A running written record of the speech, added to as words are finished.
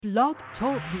Blog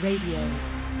Talk Radio.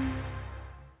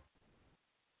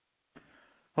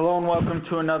 Hello and welcome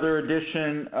to another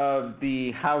edition of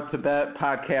the How to Bet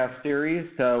podcast series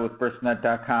with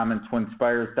Brisnet.com and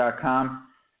TwinSpires.com.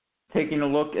 Taking a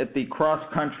look at the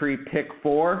cross-country Pick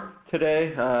 4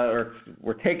 today,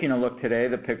 we're taking a look today.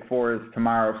 The Pick 4 is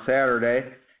tomorrow, Saturday,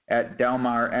 at Del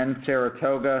Mar and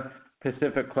Saratoga.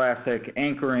 Pacific Classic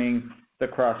anchoring the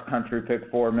cross-country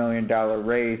Pick 4 $1 million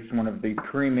race, one of the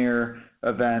premier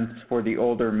events for the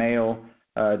older male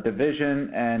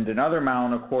division, and another mile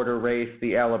and a quarter race,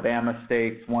 the Alabama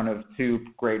Stakes, one of two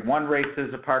Grade 1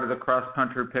 races, a part of the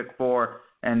cross-country Pick 4,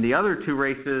 and the other two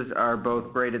races are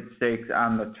both graded stakes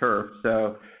on the turf.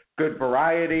 So good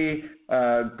variety,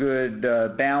 good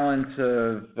balance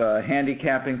of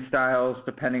handicapping styles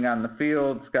depending on the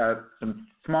fields. Got some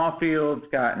small fields,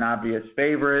 got an obvious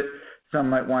favorite.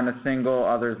 Some might want a single,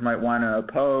 others might want to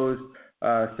oppose.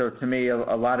 So to me, a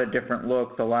lot of different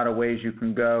looks, a lot of ways you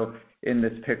can go in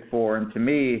this Pick 4. And to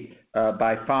me,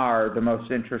 by far, the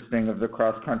most interesting of the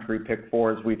cross-country Pick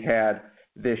 4s we've had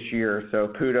this year.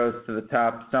 So kudos to the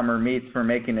Top Summer Meets for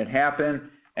making it happen.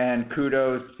 And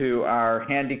kudos to our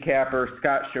handicapper,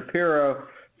 Scott Shapiro,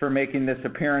 for making this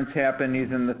appearance happen.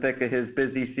 He's in the thick of his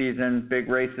busy season. Big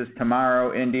races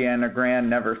tomorrow. Indiana Grand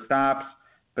never stops.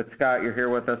 But, Scott, you're here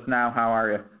with us now. How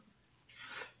are you?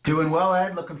 Doing well,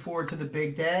 Ed. Looking forward to the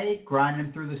big day.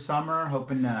 Grinding through the summer.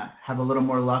 Hoping to have a little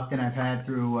more luck than I've had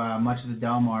through much of the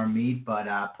Del Mar meet. But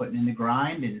putting in the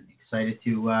grind and excited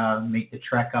to make the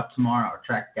trek up tomorrow. Or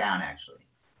trek down, actually.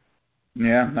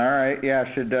 Yeah, all right. Yeah,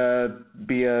 should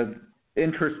be a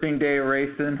interesting day of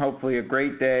racing. Hopefully a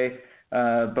great day,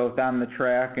 both on the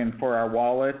track and for our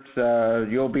wallets.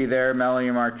 You'll be there.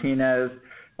 Melanie Martinez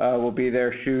will be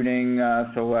there shooting,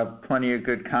 so we'll have plenty of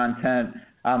good content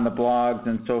on the blogs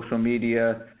and social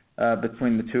media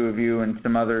between the two of you and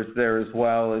some others there, as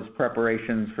well as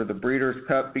preparations for the Breeders'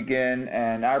 Cup begin.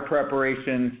 And our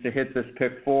preparations to hit this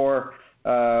Pick 4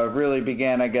 really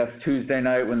began, I guess, Tuesday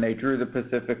night when they drew the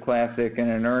Pacific Classic, and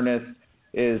in earnest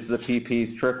is the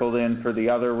PPs trickled in for the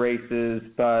other races.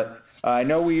 But I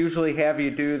know we usually have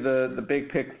you do the big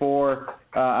Pick 4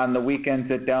 on the weekends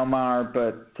at Del Mar,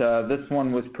 but this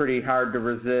one was pretty hard to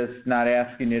resist, not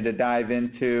asking you to dive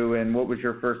into. And what was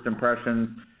your first impressions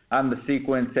on the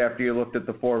sequence after you looked at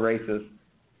the four races?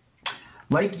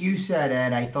 Like you said,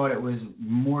 Ed, I thought it was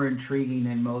more intriguing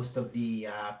than most of the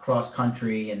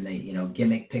cross-country and the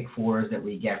gimmick Pick 4s that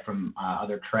we get from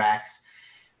other tracks,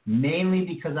 mainly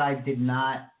because I did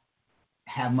not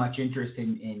have much interest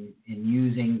in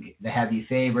using the heavy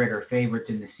favorite or favorites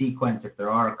in the sequence if there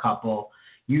are a couple.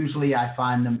 Usually I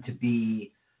find them to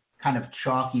be kind of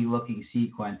chalky-looking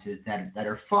sequences that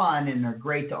are fun and they're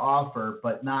great to offer,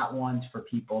 but not ones for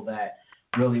people that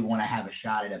really want to have a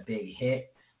shot at a big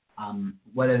hit.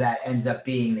 Whether that ends up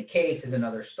being the case is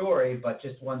another story, but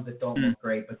just ones that don't look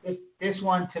great. But this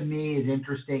one to me is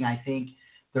interesting. I think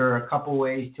there are a couple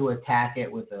ways to attack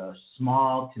it with a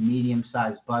small to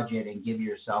medium-sized budget and give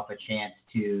yourself a chance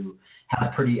to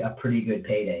have a pretty good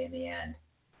payday in the end.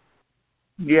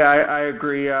 Yeah, I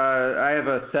agree. I have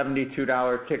a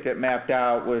 $72 ticket mapped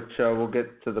out, which we'll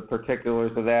get to the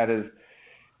particulars of that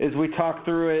as we talk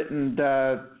through it. And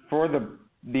for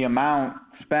the amount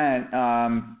spent,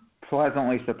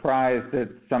 pleasantly surprised at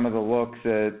some of the looks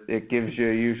it gives you.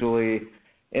 Usually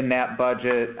in that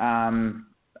budget, I'm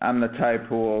the type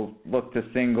who will look to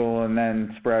single and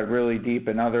then spread really deep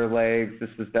in other legs.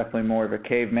 This is definitely more of a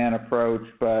caveman approach,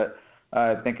 but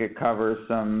I think it covers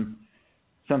some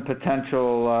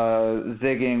potential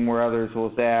zigging where others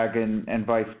will zag and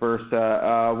vice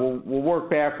versa. We'll work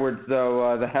backwards,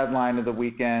 though. The headline of the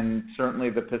weekend, certainly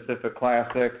the Pacific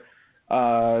Classic.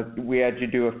 We had you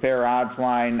do a fair odds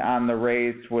line on the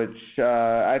race, which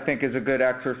I think is a good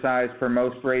exercise for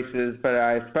most races, but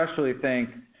I especially think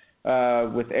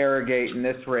with Arrogate in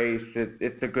this race,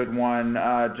 it's a good one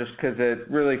just because it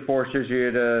really forces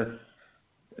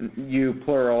you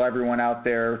plural, everyone out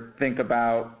there, think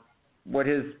about what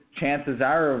his chances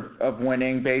are of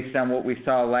winning based on what we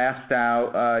saw last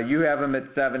out. You have him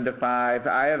at 7-5.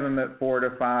 I have him at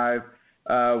 4-5,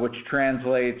 which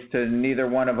translates to neither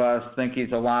one of us think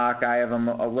he's a lock. I have him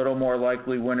a little more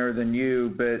likely winner than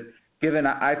you, but given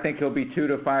I think he'll be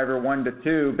 2-5 or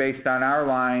 1-2 based on our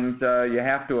lines, you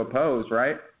have to oppose,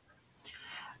 right?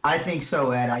 I think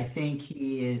so, Ed. I think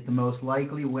he is the most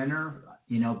likely winner,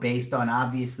 based on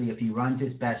obviously if he runs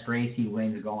his best race, he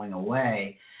wins going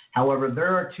away. However,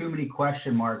 there are too many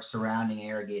question marks surrounding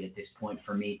Arrogate at this point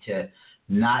for me to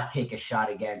not take a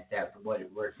shot against that. What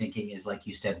we're thinking is, like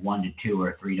you said, 1-2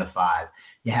 or 3-5.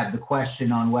 You have the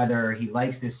question on whether he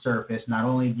likes this surface. Not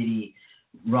only did he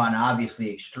run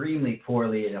obviously extremely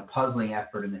poorly in a puzzling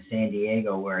effort in the San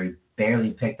Diego where he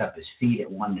barely picked up his feet at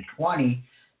 1-20.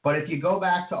 But if you go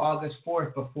back to August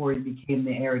 4th, before he became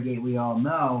the Arrogate we all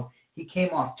know, he came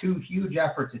off 2 huge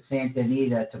efforts at Santa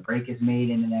Anita to break his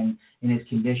maiden and then in his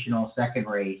conditional second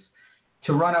race.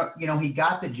 To run he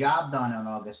got the job done on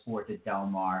August 4th at Del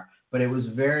Mar, but it was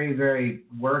very, very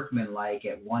workmanlike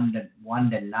at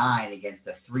 1-9 against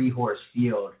a 3-horse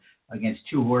field against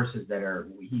 2 horses that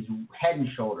he's head and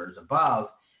shoulders above.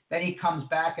 Then he comes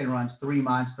back and runs 3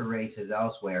 monster races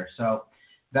elsewhere. So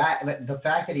the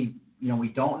fact that we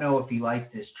don't know if he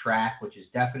likes this track, which is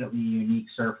definitely a unique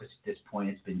surface at this point.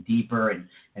 It's been deeper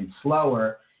and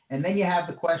slower. And then you have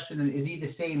the question, is he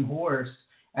the same horse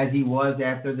as he was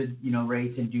after the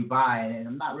race in Dubai? And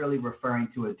I'm not really referring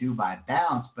to a Dubai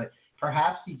bounce, but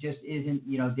perhaps he just isn't,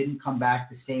 didn't come back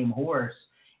the same horse.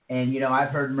 And, I've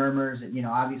heard murmurs,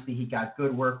 obviously he got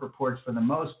good work reports for the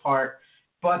most part,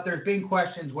 but there's been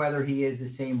questions whether he is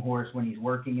the same horse when he's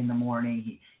working in the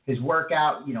morning. His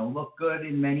workout, looked good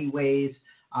in many ways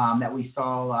that we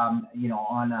saw, on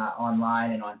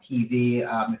online and on TV,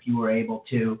 if you were able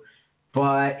to.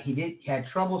 But he had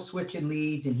trouble switching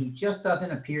leads, and he just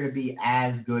doesn't appear to be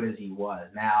as good as he was.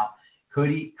 Now, could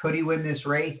he win this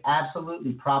race?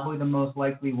 Absolutely, probably the most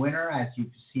likely winner, as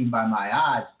you've seen by my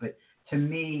odds. But to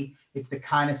me, it's the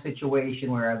kind of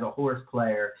situation where, as a horse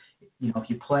player, if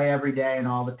you play every day and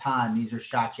all the time, these are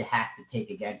shots you have to take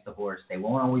against the horse. They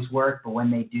won't always work, but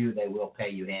when they do, they will pay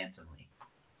you handsomely.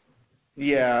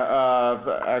 Yeah,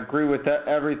 I agree with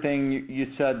everything you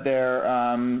said there.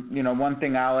 One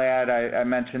thing I'll add, I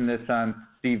mentioned this on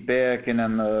Steve Bick and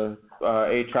on the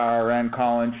HRN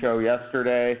call-in show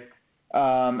yesterday,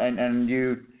 and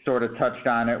you sort of touched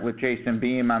on it with Jason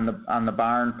Beam on the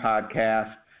Barn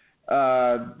podcast.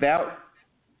 That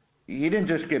he didn't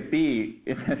just get beat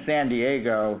in San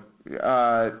Diego.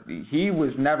 He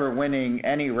was never winning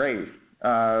any race.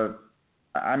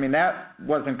 That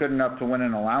wasn't good enough to win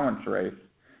an allowance race.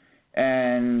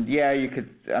 And, yeah,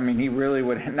 he really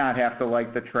would not have to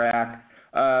like the track.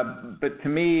 But to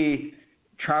me,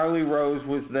 Charlie Rose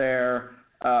was there.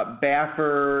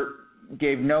 Baffer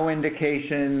gave no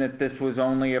indication that this was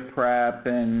only a prep.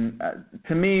 And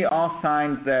to me, all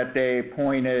signs that day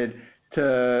pointed to,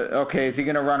 okay, is he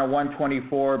going to run a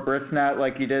 124 Brisnet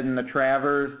like he did in the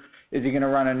Travers? Is he going to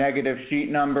run a negative sheet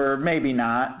number? Maybe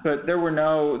not. But there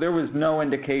was no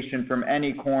indication from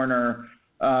any corner,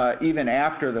 even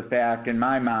after the fact, in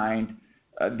my mind,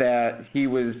 that he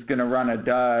was going to run a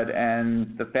dud.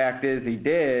 And the fact is he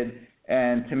did.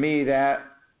 And to me, that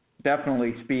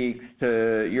definitely speaks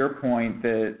to your point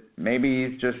that maybe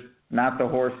he's just not the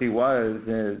horse he was,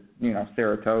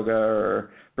 Saratoga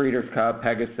or Breeders' Cup,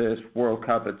 Pegasus, World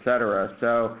Cup, etc.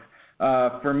 So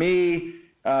for me,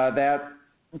 that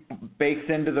bakes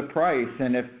into the price.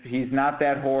 And if he's not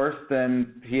that horse,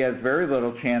 then he has very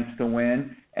little chance to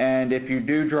win. And if you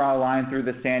do draw a line through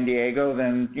the San Diego,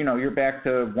 then, you're back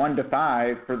to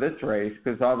 1-5 for this race,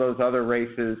 because all those other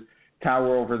races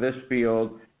tower over this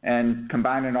field, and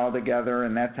combine it all together.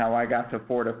 And that's how I got to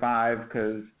 4-5,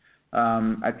 because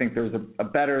I think there's a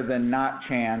better than not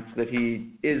chance that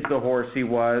he is the horse he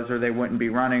was, or they wouldn't be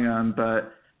running him.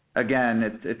 But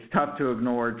again, it's tough to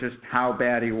ignore just how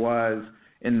bad he was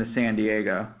in the San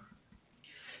Diego.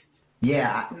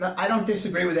 Yeah, I don't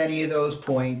disagree with any of those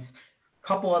points. A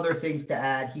couple other things to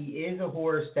add. He is a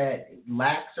horse that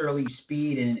lacks early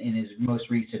speed in his most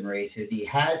recent races. He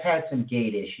has had some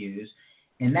gait issues,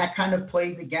 and that kind of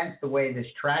plays against the way this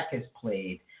track has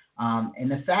played. And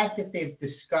the fact that they've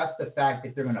discussed the fact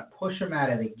that they're going to push him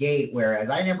out of the gate, whereas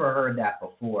I never heard that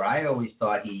before. I always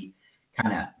thought he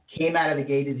kind of came out of the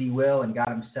gate as he will and got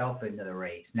himself into the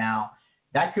race. Now,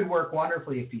 that could work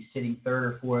wonderfully if he's sitting third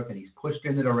or fourth and he's pushed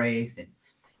into the race and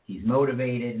he's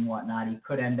motivated and whatnot. He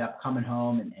could end up coming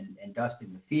home and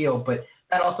dusting the field, but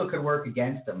that also could work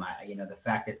against him. The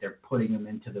fact that they're putting him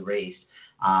into the race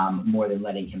more than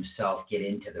letting himself get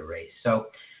into the race. So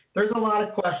there's a lot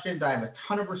of questions. I have a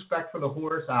ton of respect for the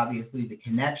horse. Obviously, the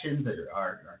connections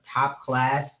are top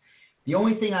class. The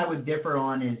only thing I would differ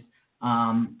on is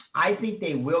I think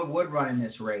they would run in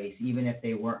this race, even if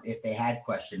they had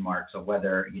question marks of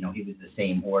whether he was the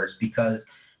same horse, because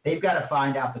they've got to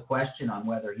find out the question on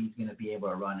whether he's going to be able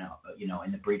to run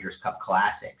in the Breeders' Cup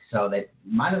Classic. So they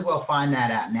might as well find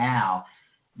that out now.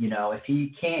 If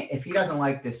he doesn't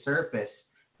like this surface,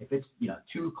 if it's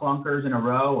 2 clunkers in a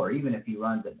row, or even if he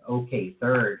runs an okay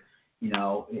third, is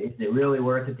it really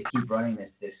worth it to keep running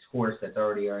this horse that's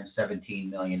already earned $17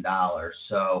 million?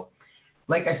 So,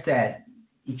 like I said,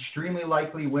 extremely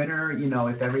likely winner,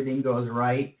 if everything goes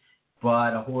right.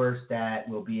 but a horse that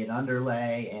will be an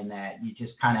underlay and that you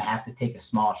just kind of have to take a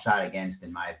small shot against,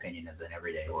 in my opinion, as an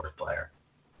everyday horse player.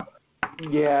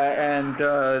 Yeah,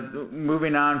 and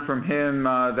moving on from him,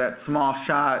 that small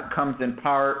shot comes in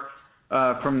part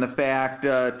from the fact,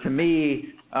 to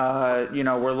me,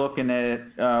 we're looking at,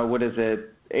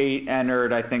 8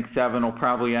 entered. I think 7 will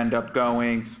probably end up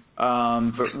going.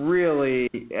 But really,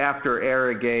 after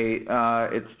Arrogate,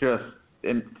 it's just,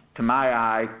 to my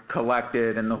eye,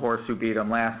 Collected and the horse who beat him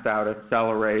last out,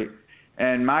 Accelerate.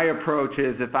 And my approach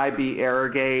is, if I beat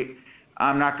Arrogate,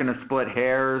 I'm not going to split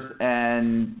hairs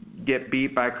and get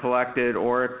beat by Collected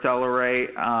or Accelerate.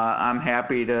 I'm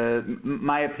happy to,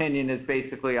 my opinion is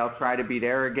basically I'll try to beat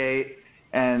Arrogate,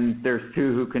 and there's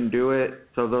 2 who can do it,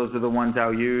 so those are the ones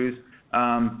I'll use.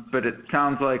 But it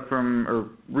sounds like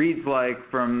reads like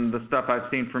from the stuff I've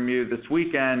seen from you this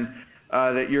weekend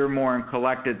that you're more in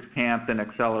Collected's camp than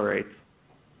Accelerate's.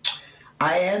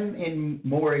 I am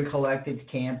more in Collected's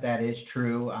camp. That is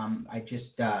true.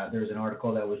 There's an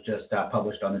article that was just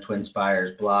published on the Twin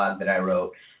Spires blog that I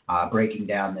wrote breaking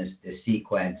down this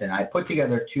sequence, and I put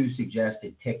together 2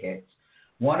 suggested tickets.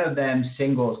 One of them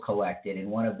singles Collected,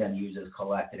 and one of them uses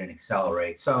Collected and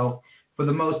Accelerate. So for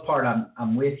the most part,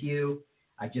 I'm with you.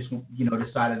 I just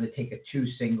decided to take a 2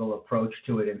 single approach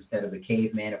to it instead of a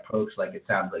caveman approach, like it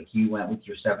sounds like you went with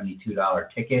your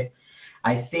 $72 ticket.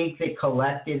 I think that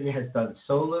Collected has done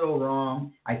so little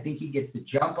wrong. I think he gets to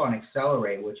jump on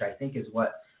Accelerate, which I think is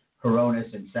what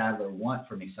Hronis and Sadler want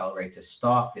from Accelerate, to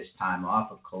stalk this time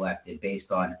off of Collected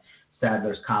based on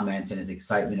Sadler's comments and his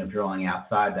excitement of drawing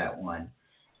outside that one.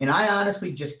 And I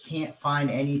honestly just can't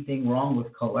find anything wrong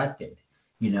with Collected.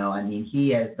 He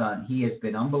has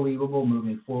been unbelievable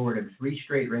moving forward in 3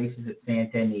 straight races at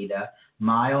Santa Anita,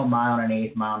 mile and an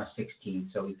eighth, mile and a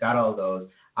 16th. So he's got all those.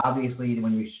 Obviously,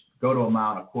 when you go to a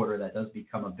mile and a quarter, that does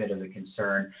become a bit of a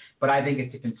concern. But I think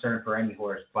it's a concern for any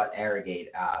horse but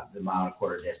Arrogate, the mile and a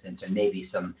quarter distance, and maybe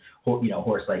some,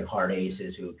 horse like Hard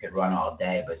Aces who could run all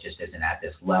day but just isn't at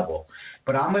this level.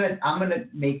 But I'm gonna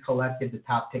make Collected the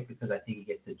top pick because I think he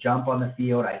gets the jump on the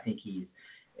field. I think he's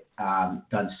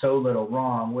done so little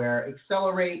wrong. Where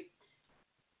Accelerate,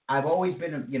 I've always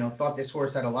been, thought this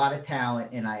horse had a lot of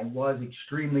talent, and I was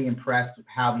extremely impressed with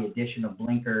how the addition of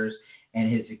blinkers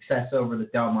and his success over the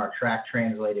Del Mar track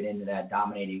translated into that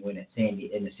dominating win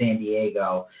in the San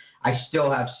Diego. I still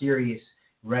have serious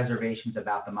reservations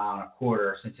about the mile and a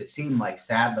quarter, since it seemed like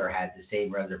Sadler had the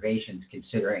same reservations,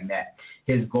 considering that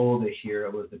his goal this year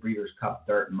was the Breeders' Cup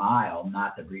Dirt Mile,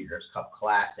 not the Breeders' Cup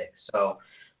Classic. So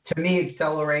to me,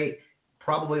 Accelerate,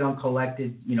 probably on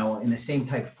Collected, in the same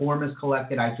type form as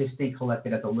Collected. I just think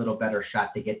Collected has a little better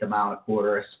shot to get the mile and a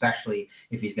quarter, especially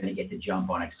if he's going to get the jump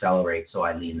on Accelerate, so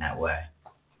I lean that way.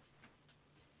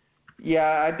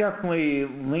 Yeah, I definitely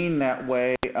lean that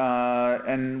way,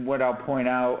 and what I'll point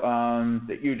out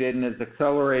that you didn't is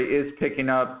Accelerate is picking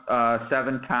up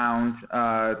 7 pounds.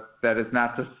 That is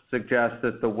not to suggest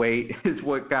that the weight is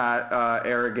what got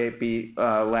Arrogate beat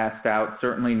last out,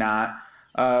 certainly not.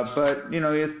 But,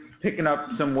 he's picking up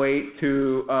some weight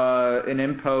to an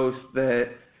impost that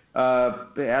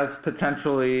has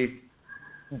potentially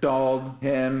dulled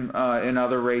him in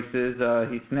other races.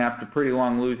 He snapped a pretty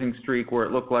long losing streak where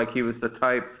it looked like he was the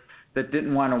type that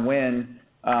didn't want to win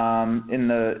in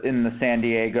the San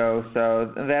Diego.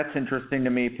 So that's interesting to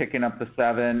me, picking up the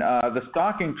 7. The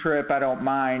stalking trip I don't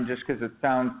mind, just because it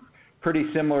sounds pretty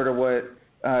similar to what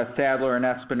Sadler and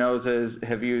Espinoza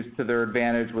have used to their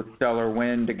advantage with Stellar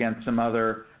Wind against some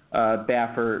other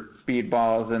Baffert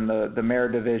speedballs in the mare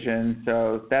division.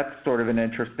 So that's sort of an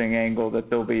interesting angle, that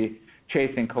they'll be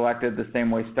chasing Collected the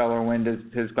same way Stellar Wind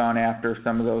has gone after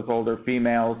some of those older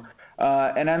females.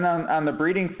 And then on the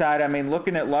breeding side,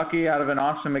 looking at Lucky out of an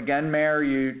Awesome Again mare,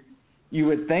 you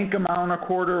would think a mile and a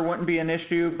quarter wouldn't be an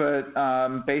issue,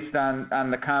 but based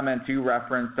on the comments you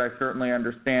referenced, I certainly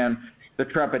understand the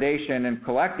trepidation in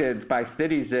Collected by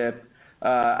City Zip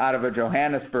out of a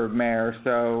Johannesburg mare.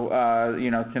 So,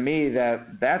 to me,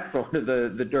 that's sort of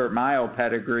the dirt mile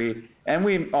pedigree. And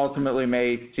we ultimately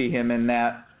may see him in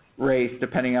that race,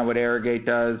 depending on what Arrogate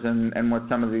does and what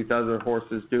some of these other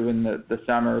horses do in the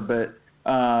summer. But,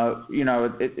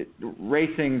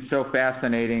 racing's so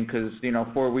fascinating because,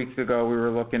 4 weeks ago we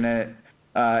were looking at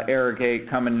Arrogate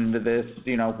coming into this,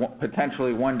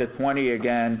 potentially 1-20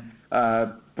 again,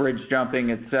 bridge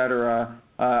jumping, etc.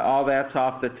 All that's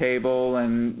off the table,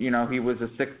 and he was a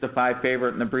 6-5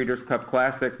 favorite in the Breeders' Cup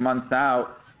Classic months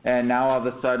out, and now all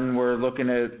of a sudden we're looking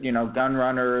at Gun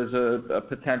Runner as a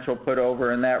potential put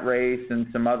over in that race and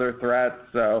some other threats.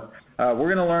 So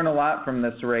we're going to learn a lot from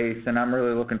this race, and I'm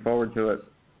really looking forward to it.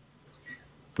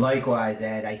 Likewise,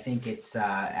 Ed. I think it's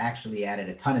actually added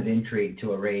a ton of intrigue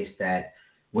to a race that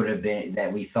would have been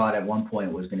that we thought at one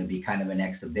point was going to be kind of an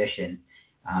exhibition,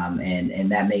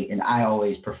 and I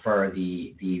always prefer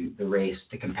the race,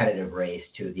 the competitive race,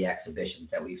 to the exhibitions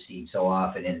that we've seen so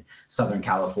often in Southern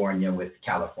California with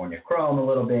California Chrome a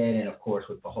little bit, and of course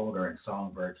with Beholder and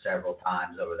Songbird several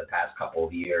times over the past couple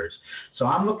of years. So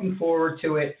I'm looking forward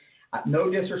to it. No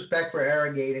disrespect for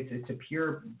Arrogate. It's a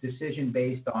pure decision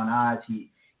based on odds.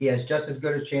 He has just as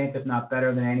good a chance, if not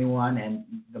better, than anyone. And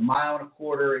the 1.25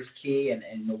 miles is key,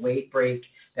 and the weight break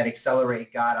that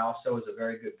Accelerate got also is a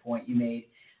very good point you made.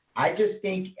 I just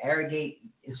think Arrogate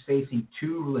is facing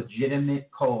two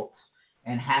legitimate colts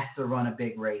and has to run a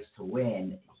big race to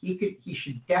win. He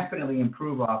should definitely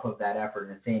improve off of that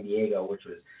effort in San Diego, which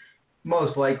was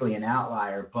most likely an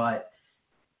outlier. But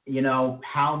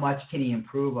how much can he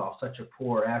improve off such a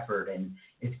poor effort? And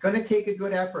it's going to take a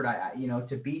good effort,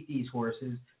 to beat these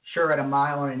horses. Sure, at 1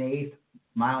 1/8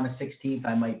 miles, 1 1/16 miles,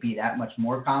 I might be that much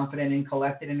more confident in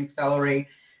Collected and Accelerate.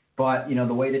 But,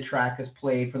 the way the track has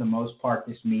played for the most part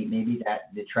this meet, maybe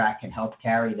that the track can help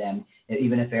carry them.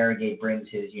 Even if Arrogate brings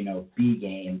his, B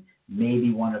game,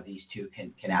 maybe one of these two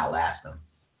can outlast them.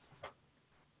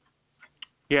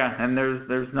 Yeah, and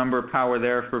there's number of power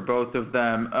there for both of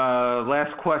them.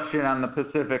 Last question on the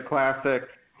Pacific Classic.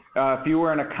 If you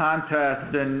were in a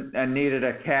contest and needed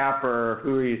a capper,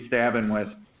 who are you stabbing with?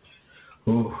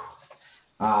 Ooh.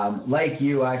 Like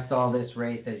you, I saw this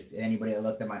race as anybody that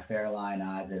looked at my Fairline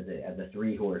odds as a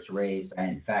 3-horse race. And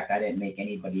in fact, I didn't make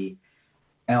anybody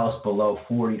else below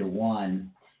 40-1.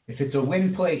 If it's a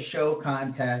win-play show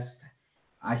contest,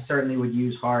 I certainly would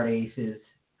use Hard Aces,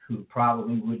 who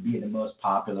probably would be the most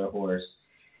popular horse.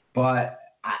 But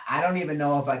I don't even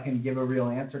know if I can give a real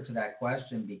answer to that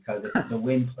question, because if it's a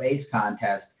win-place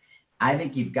contest, I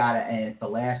think you've got to, and it's the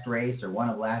last race or one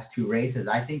of the last two races,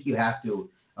 I think you have to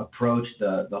approach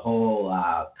the whole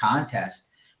contest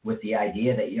with the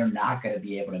idea that you're not going to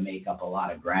be able to make up a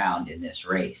lot of ground in this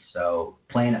race. So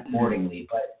plan accordingly.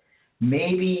 But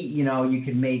maybe, you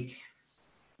can make,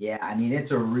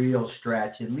 it's a real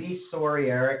stretch. At least Sorry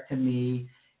Eric, to me,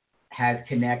 has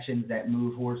connections that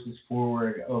move horses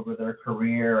forward over their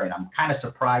career, and I'm kind of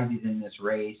surprised he's in this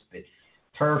race. But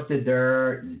Turf to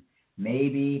Dirt, and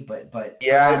maybe, but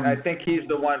yeah, I think he's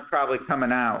the one probably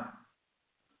coming out.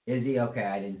 Is he? Okay,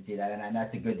 I didn't see that, and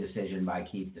that's a good decision by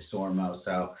Keith DeSormo.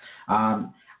 So,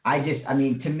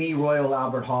 to me, Royal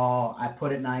Albert Hall, I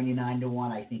put it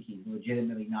 99-1. I think he's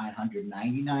legitimately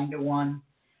 999-1.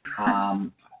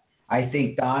 I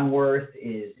think Donworth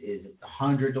is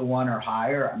 100-1 or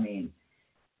higher.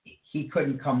 He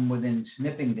couldn't come within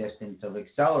sniffing distance of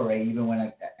Accelerate, even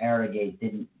when Arrogate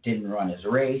didn't run his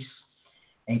race.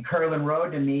 And Curlin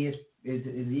Road, to me,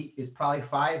 is probably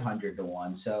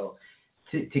 500-1. So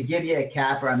to give you a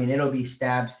capper, it'll be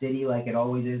Stab City like it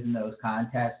always is in those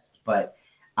contests. But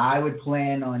I would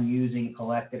plan on using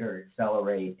Collected or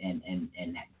Accelerate and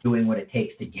doing what it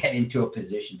takes to get into a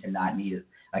position to not need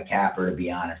a capper, to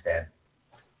be honest, Ed.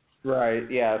 Right,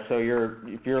 yeah. So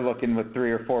if you're looking with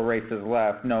 3 or 4 races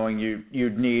left, knowing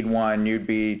you'd need one, you'd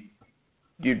be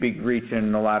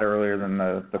reaching a lot earlier than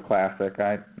the Classic.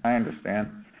 I understand,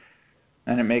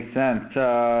 and it makes sense.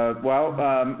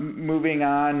 Moving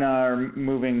on, or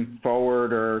moving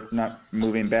forward, or not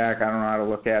moving back, I don't know how to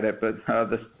look at it, but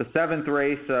the 7th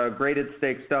race, graded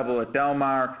stakes double at Del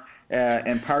Mar,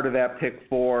 and part of that pick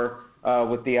 4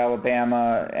 with the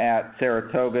Alabama at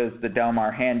Saratoga is the Del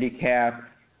Mar Handicap.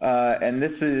 And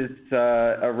this is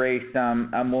a race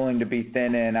I'm willing to be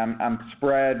thin in. I'm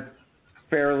spread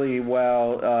fairly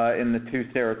well in the 2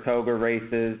 Saratoga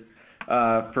races.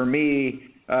 For me,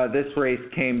 this race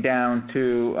came down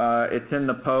to it's in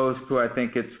the post, who I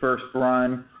think it's first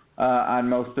run on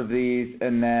most of these,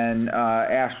 and then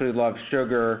Ashley Love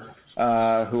Sugar,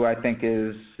 who I think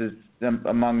is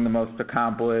among the most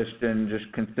accomplished and just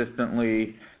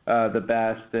consistently the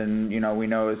best, and we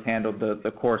know has handled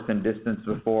the course and distance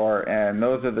before, and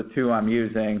those are the 2 I'm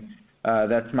using.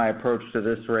 That's my approach to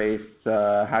this race.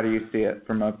 How do you see it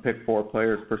from a pick 4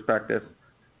 player's perspective?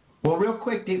 Well, real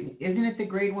quick, isn't it the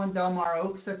Grade 1 Del Mar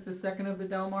Oaks that's the second of the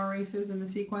Del Mar races in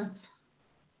the sequence?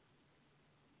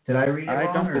 Did I read it wrong?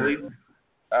 I don't believe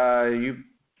you.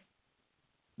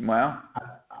 Well,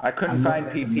 I couldn't find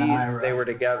PPs. They were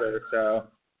together, so.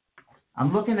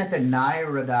 I'm looking at the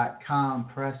NYRA.com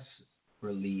press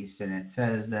release, and it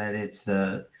says that it's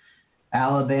the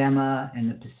Alabama and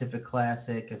the Pacific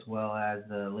Classic, as well as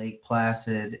the Lake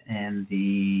Placid and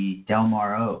the Del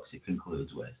Mar Oaks, it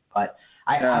concludes with. But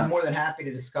I'm more than happy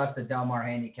to discuss the Del Mar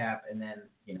Handicap and then,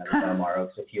 the Del Mar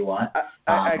Oaks if you want.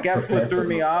 I guess what threw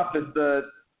me off is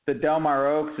the Del Mar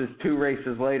Oaks is 2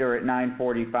 races later at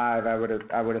 9:45.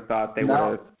 I would have thought they would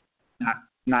have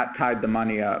not tied the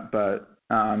money up, but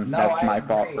that's my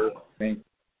fault personally.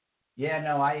 Yeah,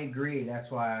 no, I agree. That's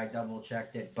why I double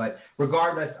checked it. But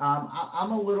regardless,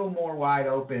 I'm a little more wide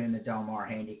open in the Del Mar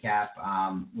Handicap,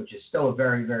 which is still a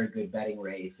very, very good betting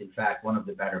race. In fact, one of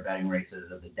the better betting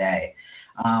races of the day.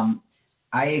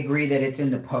 I agree that It's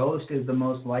in the Post is the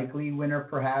most likely winner,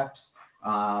 perhaps.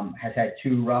 Has had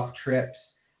 2 rough trips,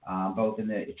 both in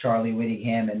the Charlie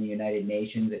Whittingham and the United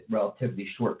Nations at relatively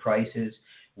short prices,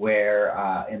 where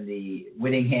in the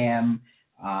Whittingham,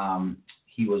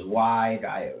 he was wide,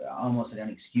 almost an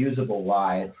inexcusable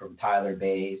wide from Tyler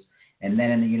Bays. And then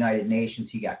in the United Nations,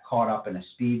 he got caught up in a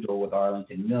speed duel with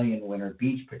Arlington Million winner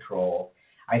Beach Patrol.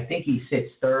 I think he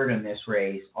sits third in this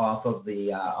race off of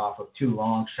 2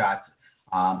 long shots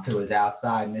to his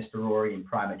outside, Mr. Rory and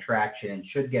Prime Attraction, and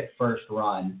should get first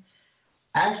run.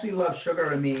 Ashley Love Sugar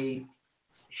to me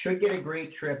should get a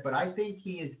great trip, but I think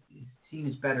he has seen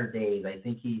his better days. I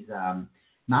think he's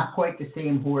not quite the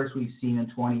same horse we've seen in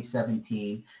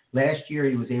 2017. Last year,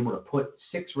 he was able to put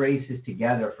 6 races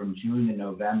together from June to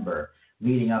November,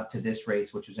 leading up to this race,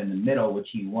 which was in the middle, which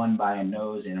he won by a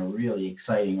nose in a really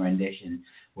exciting rendition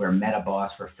where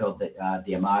Metaboss for Phil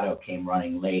D'Amato came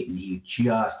running late, and he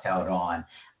just held on.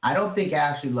 I don't think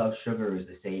Ashley Love Sugar is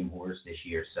the same horse this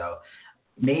year, so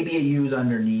maybe a use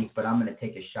underneath, but I'm going to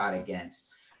take a shot against.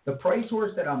 The price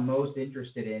horse that I'm most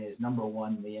interested in is number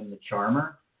 1, Liam the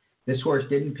Charmer. This horse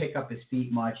didn't pick up his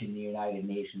feet much in the United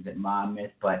Nations at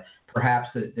Monmouth, but perhaps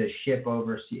the ship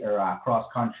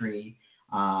cross country,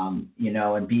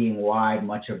 and being wide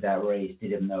much of that race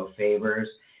did him no favors.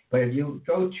 But if you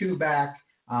go 2 back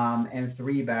and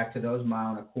 3 back to those 1.25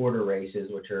 mile races,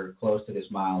 which are close to this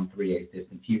 1 3/8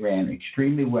 distance, he ran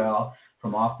extremely well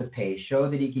from off the pace,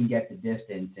 showed that he can get the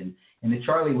distance. And in the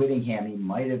Charlie Whittingham, he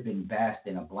might have been best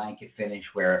in a blanket finish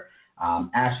where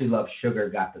Ashley Love Sugar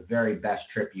got the very best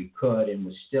trip you could and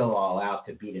was still all out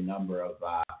to beat a number of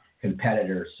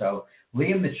competitors. So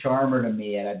Liam the Charmer to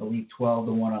me at, I believe,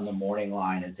 12-1 on the morning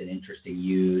line is an interesting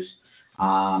use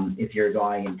if you're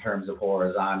going in terms of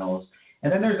horizontals.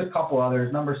 And then there's a couple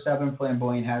others. Number 7,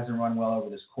 Flamboyant, hasn't run well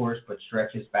over this course, but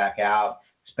stretches back out.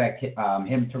 Expect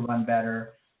him to run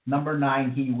better. Number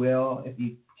 9, He Will. If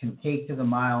you can take to the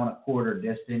 1.25 mile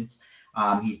distance,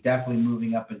 he's definitely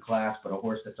moving up in class, but a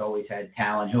horse that's always had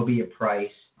talent. He'll be a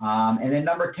price. And then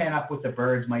number 10, Up With the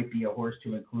Birds, might be a horse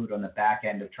to include on the back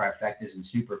end of trifectas and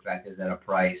superfectas at a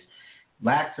price.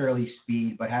 Lacks early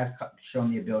speed, but has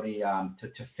shown the ability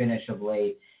to finish of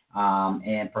late.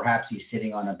 And perhaps he's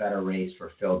sitting on a better race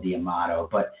for Phil D'Amato.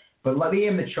 But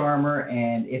Liam the Charmer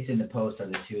and It's in the Post are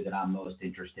the 2 that I'm most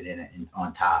interested in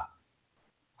on top.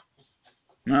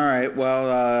 All right.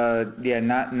 Well,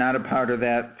 not a part of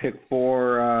that pick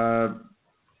 4,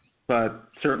 but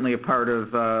certainly a part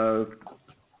of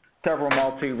several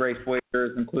multi-race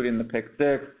waivers, including the pick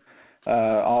 6.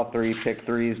 All 3 pick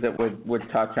 3s that would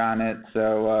touch on it.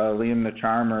 So Liam the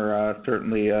Charmer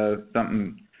certainly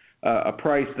something a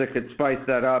price that could spice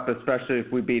that up, especially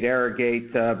if we beat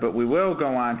Arrogate. But we will go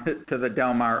on to the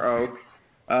Del Mar Oaks,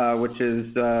 which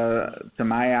is to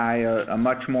my eye a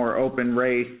much more open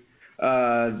race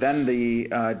than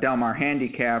the Del Mar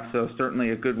Handicap, so certainly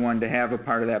a good one to have a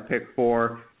part of that pick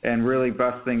 4 and really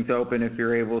bust things open if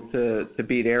you're able to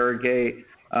beat Arrogate.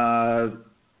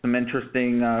 Some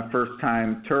interesting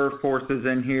first-time turf horses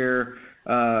in here,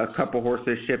 a couple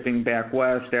horses shipping back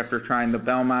west after trying the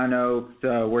Belmont Oaks.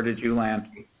 Where did you land?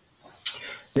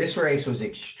 This race was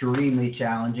extremely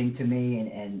challenging to me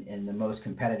and the most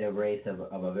competitive race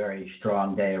of a very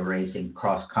strong day of racing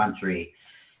cross-country.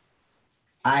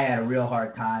 I had a real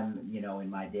hard time, in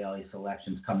my daily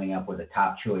selections coming up with a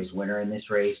top choice winner in this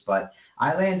race, but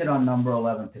I landed on number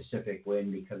 11 Pacific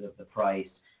Wind because of the price.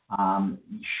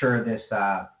 Sure, this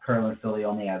Curlin filly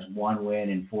only has 1 win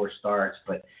in 4 starts,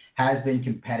 but has been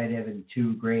competitive in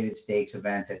 2 graded stakes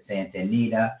events at Santa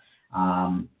Anita.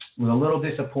 Was a little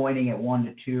disappointing at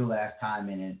 1-2 last time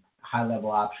in a high-level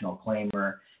optional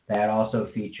claimer that also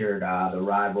featured the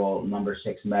rival number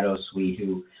 6 Meadow Sweet,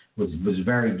 who was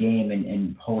very game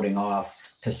in holding off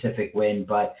Pacific Wind.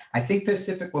 But I think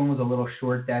Pacific Wind was a little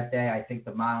short that day. I think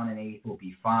the 1 1/8 will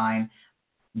be fine.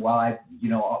 While I,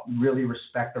 really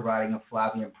respect the riding of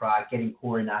Flavian Prague, getting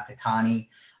Corey Nakatani,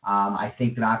 I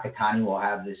think Nakatani will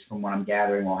have this, from what I'm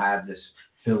gathering, will have this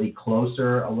filly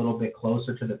a little bit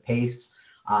closer to the pace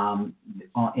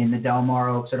in the Del Mar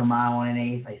Oaks at a 1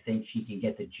 1/8. I think she can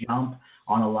get the jump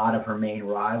on a lot of her main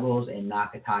rivals, and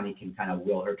Nakatani can kind of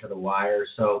will her to the wire.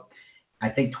 So I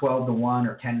think 12-1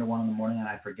 or 10-1 in the morning, and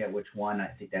I forget which one. I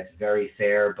think that's very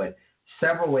fair, but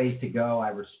several ways to go. I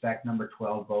respect number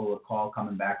 12, Bola Call,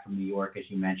 coming back from New York, as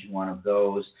you mentioned, one of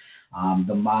those.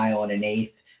 The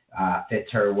 1.125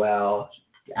 fits her well.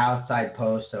 Outside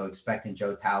post, so expecting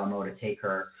Joe Talamo to take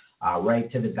her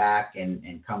right to the back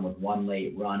and come with one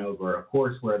late run over a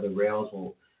course where the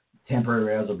temporary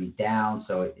rails will be down,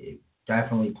 so it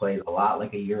definitely plays a lot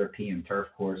like a European turf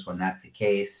course when that's the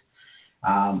case.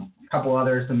 A couple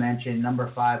others to mention.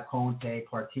 Number 5, Conte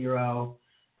Partiro,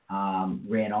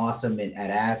 ran awesome at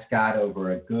Ascot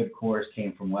over a good course,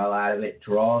 came from well out of it.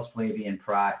 Draws Flavien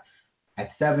Prat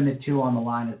at 7-2 on the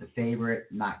line as the favorite.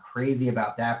 Not crazy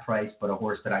about that price, but a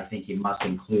horse that I think you must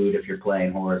include if you're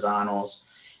playing horizontals.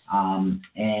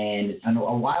 And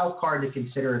a wild card to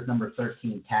consider is number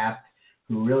 13, Tapped,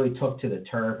 who really took to the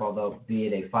turf, although be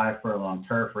it a 5-furlong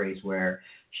turf race where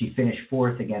she finished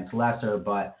 4th against Lesser,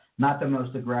 but not the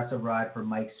most aggressive ride for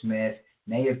Mike Smith.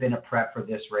 May have been a prep for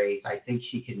this race. I think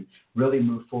she can really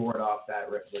move forward off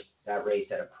that race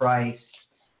at a price.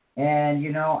 And,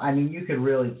 you could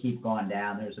really keep going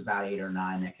down. There's about 8 or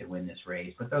 9 that could win this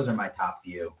race, but those are my top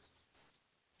few.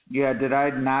 Yeah, did I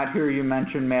not hear you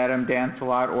mention Madame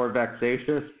Dancelot or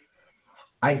Vexatious?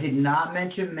 I did not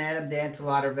mention Madame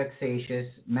Dancelot or Vexatious.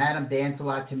 Madame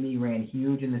Dancelot, to me, ran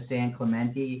huge in the San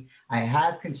Clemente. I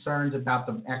have concerns about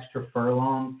the extra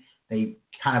furlong. They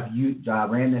kind of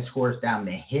ran this horse down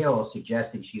the hill,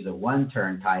 suggesting she's a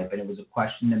one-turn type, and it was a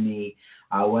question to me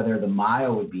whether the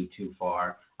mile would be too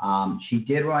far. She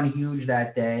did run huge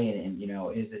that day, and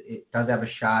it does have a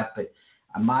shot, but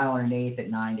a 1.125 at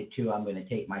 9-2, I'm going to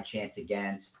take my chance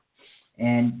against.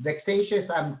 And Vexatious,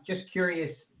 I'm just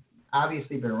curious.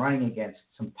 Obviously, been running against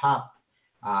some top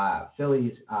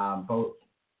fillies, both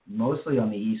mostly on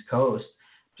the East Coast.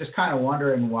 Just kind of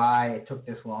wondering why it took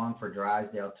this long for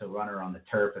Drysdale to run her on the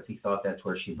turf if he thought that's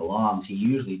where she belongs. He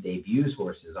usually debuts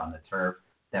horses on the turf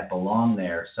that belong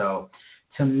there. So,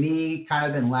 to me, kind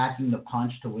of been lacking the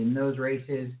punch to win those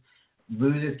races.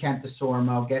 Loses Kent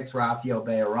DeSormo, gets Rafael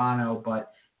Bejarano,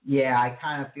 but yeah, I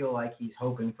kind of feel like he's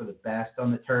hoping for the best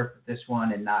on the turf with this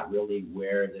one and not really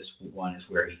where this one is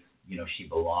where she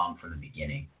belonged from the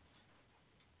beginning.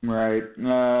 Right.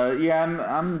 Yeah,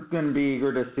 I'm going to be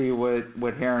eager to see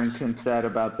what Harrington said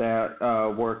about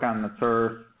that work on the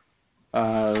turf.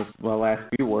 Last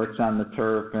few works on the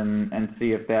turf and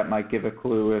see if that might give a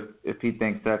clue if he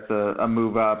thinks that's a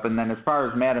move up. And then as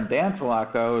far as Madame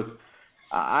Dancelot goes,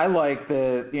 I like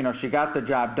that, she got the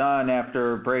job done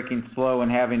after breaking slow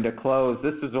and having to close.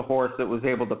 This is a horse that was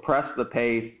able to press the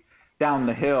pace down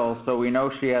the hill, so we know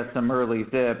she has some early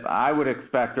zip. I would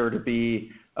expect her to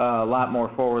be a lot more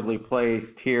forwardly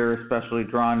placed here, especially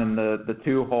drawn in the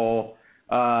 2-hole,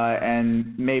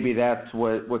 and maybe that's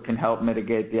what can help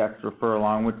mitigate the extra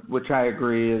furlong, which I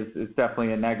agree is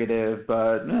definitely a negative.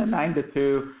 But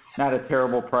 9-2, not a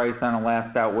terrible price on a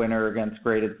last out winner against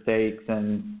graded stakes,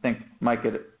 and I think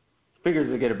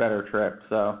figures to get a better trip,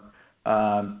 so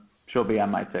she'll be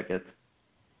on my tickets.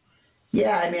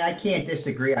 Yeah, I can't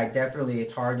disagree.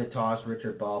 It's hard to toss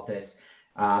Richard Baltas.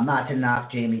 Not to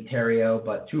knock Jamie Theriault,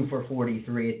 but 2 for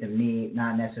 43 at the meet,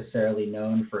 not necessarily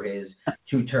known for his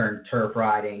 2-turn turf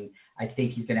riding. I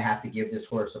think he's going to have to give this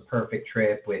horse a perfect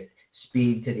trip with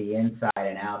speed to the inside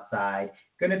and outside.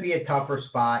 Going to be a tougher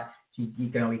spot.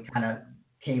 He kind of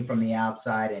came from the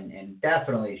outside and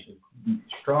definitely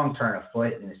strong turn of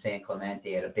foot in the San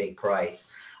Clemente at a big price.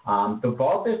 The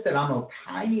Baltas that I'm a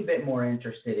tiny bit more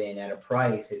interested in at a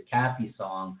price is Cappy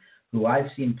Song, who I've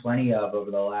seen plenty of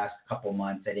over the last couple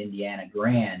months at Indiana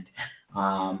Grand.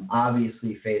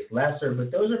 Obviously faced Lesser,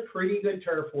 but those are pretty good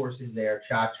turf horses there.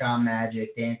 Cha-Cha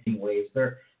Magic, Dancing Waves.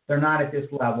 They're not at this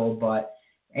level, but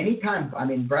anytime,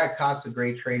 Brad Cox is a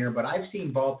great trainer, but I've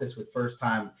seen Baltas with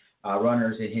first-time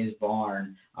runners in his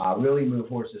barn really move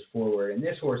horses forward, and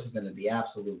this horse is going to be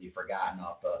absolutely forgotten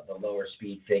off the lower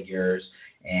speed figures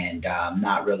and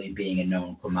not really being a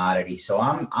known commodity. So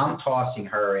I'm tossing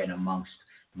her in amongst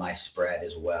my spread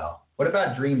as well. What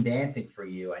about Dream Dancing for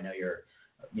you? I know you're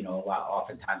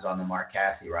oftentimes on the Mark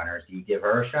Casse runners. Do you give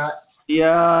her a shot?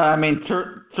 Yeah,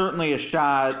 certainly a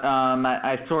shot.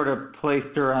 I sort of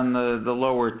placed her on the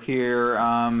lower tier.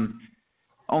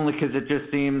 Only because it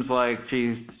just seems like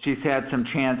she's had some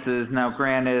chances. Now,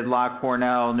 granted, La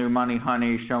Cornell, New Money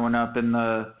Honey showing up in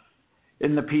the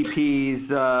PPs,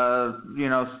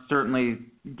 certainly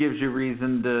gives you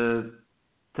reason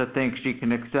to think she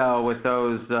can excel with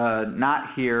those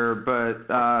not here. But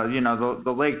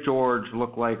the Lake George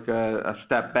looked like a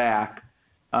step back.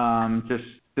 Just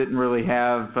didn't really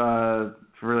have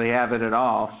it at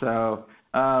all. So,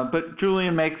 but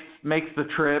Julian makes the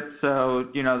trip, so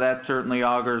that certainly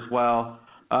augurs well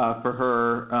for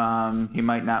her. He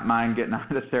might not mind getting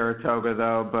out of Saratoga,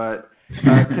 though. But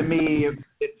to me,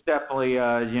 it's definitely,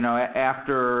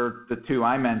 after the two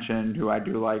I mentioned, who I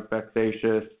do like,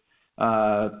 Vexatious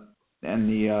and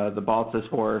the Balsas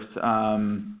horse,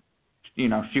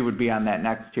 she would be on that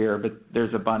next tier. But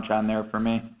there's a bunch on there for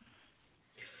me.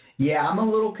 Yeah, I'm a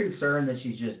little concerned that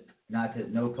she's just,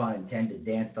 no pun intended,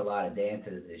 danced a lot of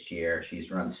dances this year. She's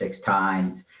run 6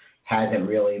 times, hasn't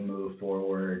really moved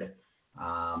forward.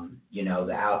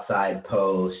 The outside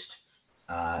post,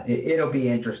 it'll be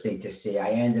interesting to see. I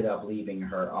ended up leaving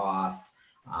her off,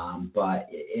 but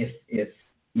if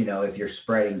you're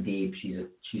spreading deep, she's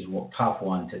a tough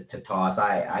one to toss.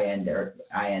 I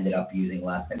ended up using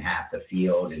less than half the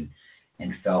field and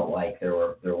felt like there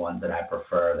were ones that I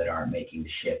prefer that aren't making the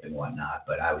ship and whatnot.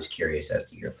 But I was curious as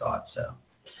to your thoughts. So.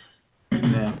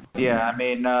 Yeah. I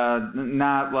mean,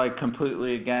 not like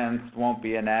completely against, won't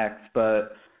be an X,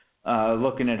 but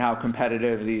looking at how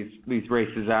competitive these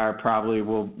races are, probably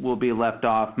will be left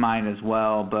off mine as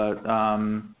well. But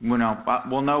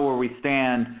we'll know where we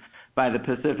stand by the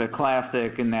Pacific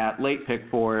Classic in that late pick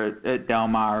for at Del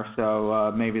Mar.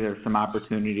 So maybe there's some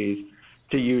opportunities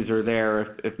to use her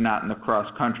there, if not in the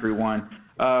cross-country one.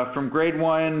 From Grade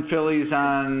 1 fillies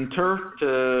on turf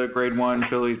to Grade 1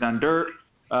 fillies on dirt,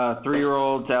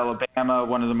 3-year-olds, Alabama,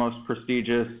 one of the most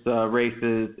prestigious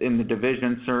races in the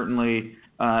division, certainly,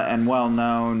 and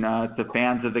well-known to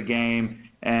fans of the game,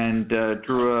 and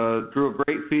drew a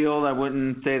great field. I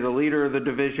wouldn't say the leader of the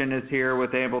division is here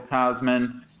with Abel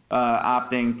Tasman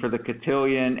opting for the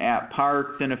Cotillion at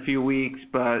Parks in a few weeks,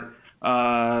 but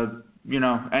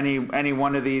any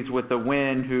one of these with a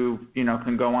win who,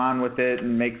 can go on with it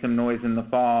and make some noise in the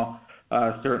fall,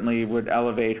 certainly would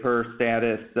elevate her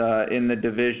status in the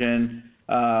division.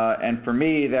 And for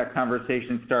me, that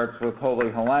conversation starts with Holy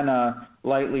Helena,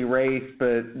 lightly raced,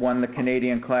 but won the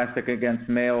Canadian Classic against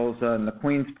males in the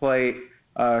Queen's Plate.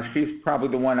 She's probably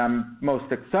the one I'm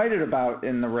most excited about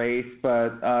in the race,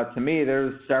 but to me,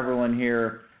 there's several in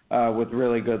here with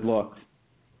really good looks.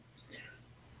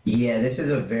 Yeah, this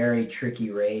is a very tricky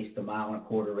race. The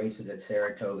 1.25 mile races at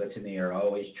Saratoga to me are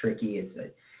always tricky.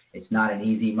 It's not an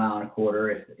easy 1.25 mile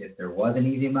if there was an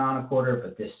easy 1.25 mile,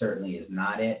 but this certainly is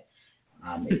not it.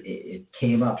 It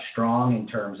came up strong in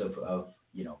terms of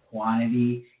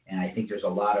quantity, and I think there's a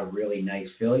lot of really nice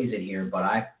fillies in here, but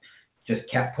I just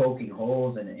kept poking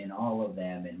holes in all of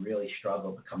them and really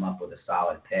struggled to come up with a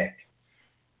solid pick.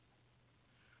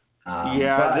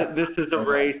 This is a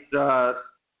race.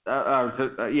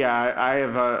 I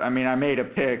have. I made a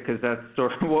pick because that's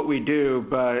sort of what we do,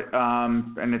 but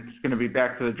and it's going to be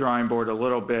back to the drawing board a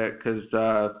little bit because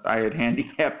I had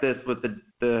handicapped this with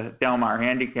the Del Mar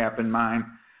handicap in mind.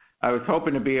 I was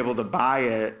hoping to be able to buy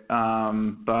it,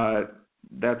 but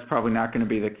that's probably not going to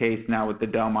be the case now with the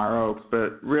Del Mar Oaks.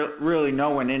 But really,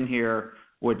 no one in here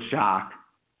would shock.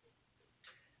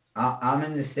 I'm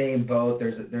in the same boat.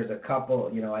 There's a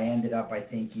couple. I ended up I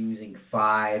think using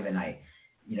 5, and I.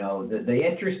 The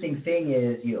interesting thing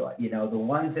is, the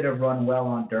ones that have run well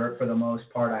on dirt for the most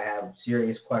part, I have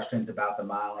serious questions about the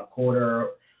 1.25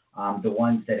 mile. The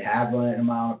ones that have run at 1.25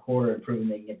 mile and proven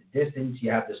they can get the distance,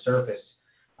 you have the surface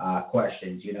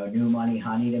questions. New Money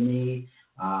Honey to me,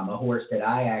 a horse that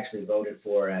I actually voted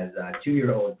for as a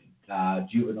 2-year-old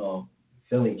juvenile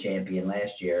filly champion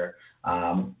last year.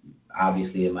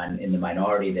 Obviously in the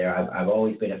minority there. I've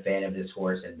always been a fan of this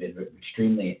horse and been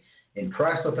extremely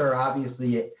impressed with her.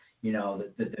 Obviously,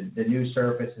 the new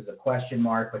surface is a question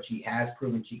mark, but she has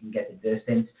proven she can get the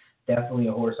distance. Definitely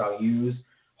a horse I'll use.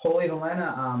 Holy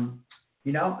Helena,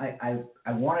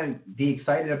 I want to be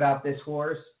excited about this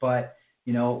horse, but,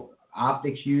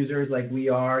 optics users like we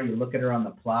are, you look at her on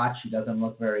the plot, she doesn't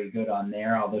look very good on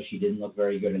there, although she didn't look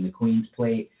very good in the Queen's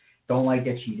Plate. Don't like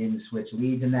that she didn't switch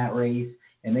leads in that race.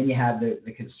 And then you have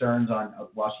the concerns on,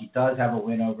 while she does have a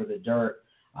win over the dirt,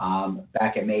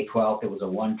 back at May 12th, it was a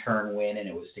 1-turn win, and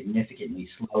it was significantly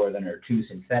slower than her 2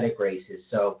 synthetic races.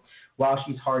 So while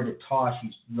she's hard to toss,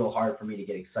 she's real hard for me to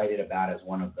get excited about as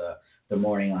one of the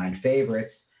morning line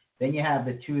favorites. Then you have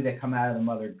the 2 that come out of the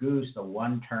Mother Goose, the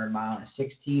 1-turn mile and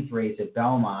 16th race at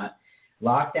Belmont.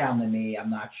 Lockdown to me, I'm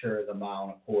not sure is a 1.25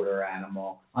 mile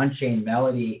animal. Unchained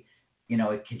Melody,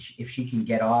 if she can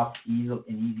get off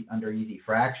under easy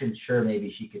fractions, sure,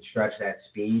 maybe she could stretch that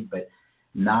speed, but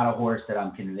not a horse that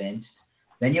I'm convinced.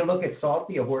 Then you look at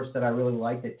Salty, a horse that I really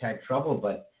liked that had trouble,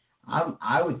 but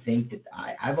I would think that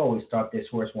I've always thought this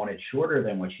horse wanted shorter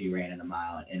than what she ran in a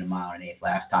 1.1 mile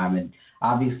last time, and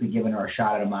obviously giving her a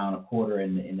shot at a 1.25 mile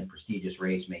in the prestigious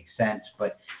race makes sense.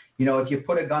 But if you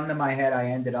put a gun to my head, I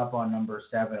ended up on number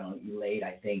 7 on Elate.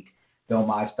 I think Bill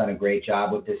Mott's done a great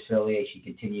job with this filly. She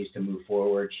continues to move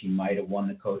forward. She might have won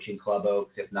the Coaching Club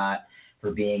Oaks, if not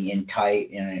for being in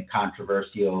tight in a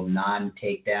controversial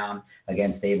non-takedown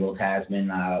against Abel Tasman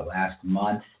last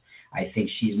month. I think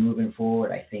she's moving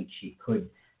forward. I think she could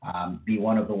be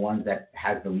one of the ones that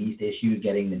has the least issues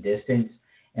getting the distance.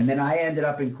 And then I ended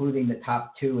up including the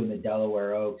top 2 in the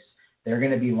Delaware Oaks. They're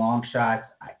going to be long shots.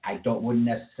 I wouldn't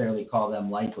necessarily call them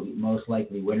most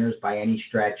likely winners by any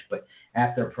stretch, but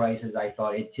at their prices, I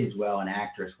thought It Tiswell and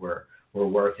Actress were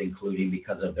worth including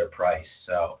because of their price.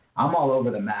 So I'm all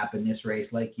over the map in this race.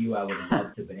 Like you, I would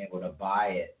love to have been able to buy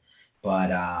it.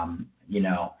 But,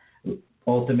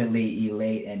 ultimately,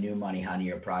 Elate and New Money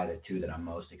Honey are probably the 2 that I'm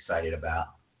most excited about.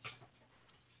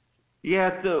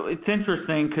 Yeah, so it's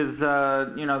interesting because,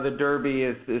 the Derby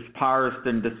is parsed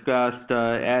and discussed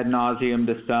ad nauseum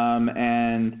to some,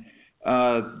 and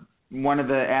one of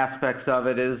the aspects of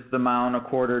it is the mile and a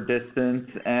quarter distance,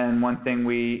 and one thing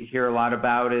we hear a lot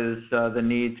about is the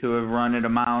need to have run at a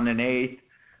mile and an eighth,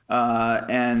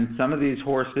 and some of these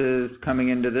horses coming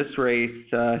into this race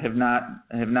have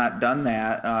not done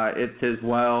that. It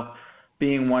Tiswell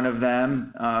being one of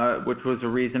them, which was a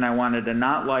reason I wanted to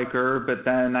not like her, but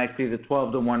then I see the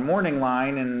 12-1 morning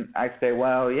line, and I say,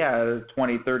 well, yeah, a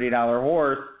 $20, $30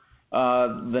 horse,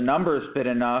 the numbers fit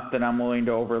enough that I'm willing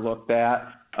to overlook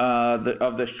that.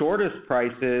 Of the shortest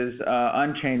prices,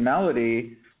 Unchained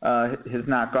Melody has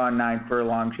not gone 9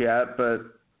 furlongs yet, but,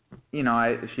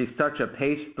 she's such a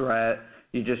pace threat,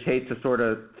 you just hate to sort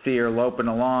of see her loping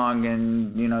along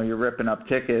and, you're ripping up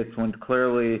tickets when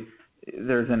clearly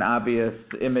there's an obvious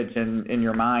image in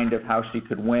your mind of how she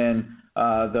could win.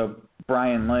 The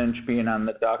Brian Lynch being on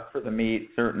the duck for the meet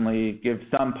certainly gives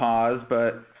some pause,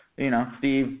 but,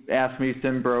 Steve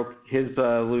Asmussen broke his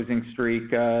losing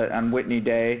streak on Whitney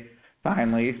Day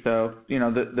finally, so,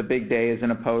 the big day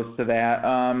isn't opposed to that.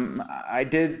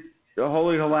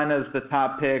 Holy Helena's the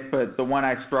top pick, but the one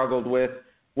I struggled with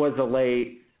was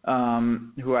Elate,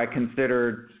 who I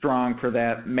considered strong for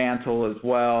that mantle as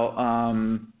well.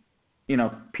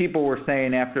 People were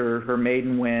saying after her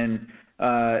maiden win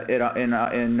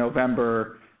in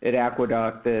November at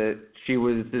Aqueduct that she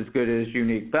was as good as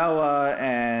Unique Bella,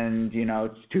 and,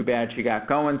 it's too bad she got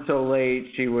going so late.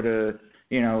 She would have,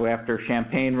 after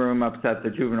Champagne Room upset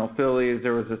the juvenile fillies,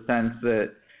 there was a sense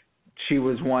that she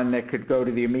was one that could go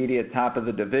to the immediate top of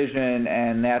the division,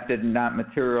 and that did not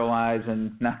materialize.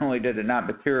 And not only did it not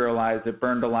materialize, it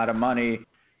burned a lot of money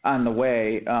on the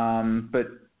way. But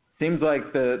seems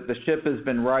like the ship has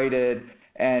been righted,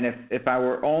 and if I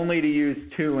were only to use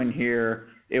 2 in here,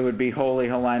 it would be Holy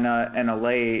Helena and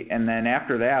Elate, and then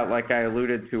after that, like I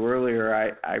alluded to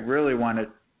earlier, I really want to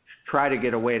try to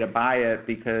get a way to buy it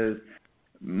because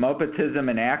Mopatism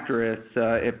and Actress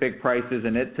at big prices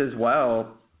and It Tiswell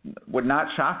would not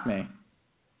shock me.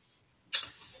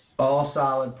 All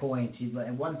solid points.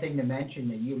 And one thing to mention,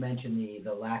 that you mentioned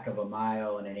the lack of a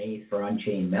mile and an eighth for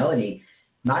Unchained Melody.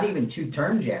 Not even 2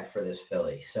 turns yet for this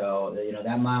filly. So,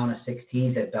 that mile and a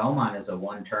 16th at Belmont is a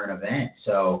 1-turn event.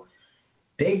 So,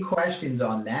 big questions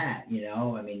on that, you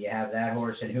have that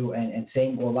horse and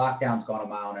Lockdown's gone a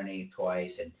mile and an eighth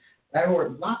twice. And that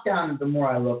horse, Lockdown, the more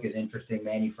I look, is interesting.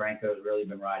 Manny Franco's really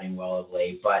been riding well of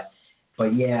late. But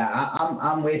yeah,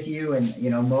 I'm with you. And,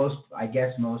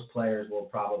 most players will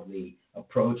probably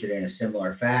approach it in a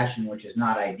similar fashion, which is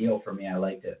not ideal for me. I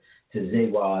like to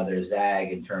zig while others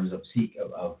zag in terms of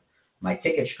my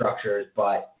ticket structures,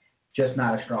 but just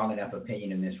not a strong enough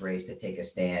opinion in this race to take a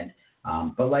stand.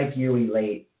 But like you,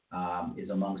 Elate is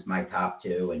amongst my top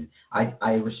 2, and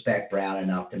I respect Brown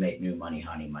enough to make New Money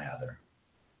Honey my other.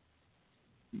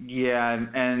 Yeah,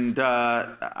 and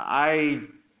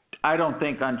I don't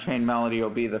think Unchained Melody will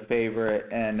be the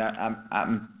favorite, and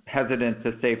I'm hesitant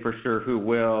to say for sure who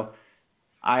will.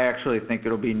 I actually think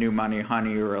it'll be New Money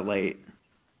Honey or Elate.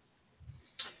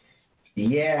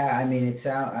 Yeah,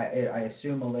 I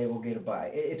assume Elate will get a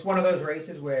bye. It's one of those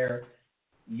races where,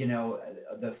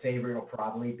 the favorite will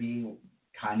probably be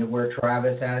kind of where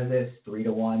Travis has this,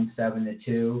 3-1,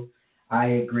 7-2. I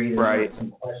agree there's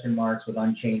some question marks with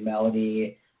Unchained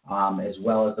Melody, as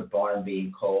well as the barn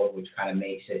being cold, which kind of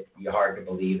makes it hard to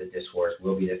believe that this horse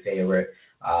will be the favorite,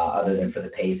 other than for the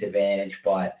pace advantage.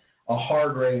 But a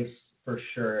hard race for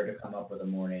sure to come up with a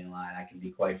morning line. I can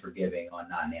be quite forgiving on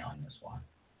not nailing this one.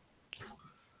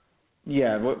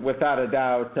 Yeah, without a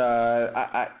doubt.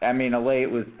 Elate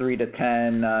was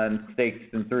 3-10 stakes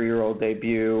and 3-year-old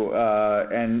debut,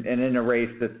 and in a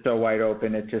race that's so wide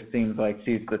open, it just seems like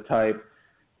she's the type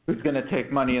who's going to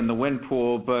take money in the win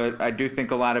pool. But I do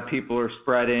think a lot of people are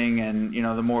spreading, and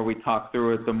the more we talk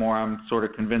through it, the more I'm sort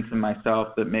of convincing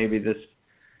myself that maybe this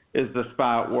is the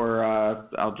spot where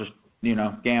I'll just,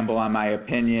 gamble on my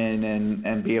opinion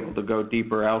and be able to go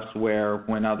deeper elsewhere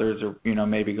when others are,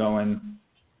 maybe going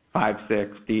 5,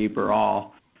 6 deep or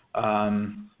all.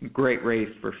 Great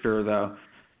race for sure, though.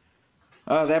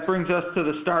 That brings us to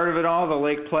the start of it all, the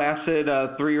Lake Placid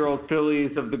 3-year-old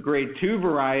fillies of the Grade 2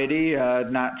 variety,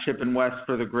 not chipping west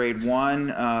for the Grade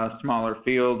 1, smaller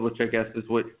field, which I guess is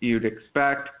what you'd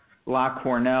expect. La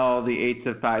Cornell, the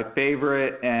 8-5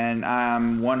 favorite, and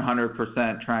I'm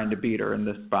 100% trying to beat her in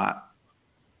this spot.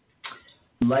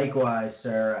 Likewise,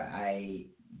 sir. I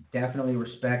definitely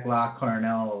respect La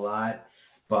Cornell a lot,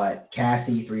 but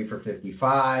Cassie, 3 for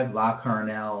 55, La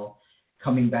Cornell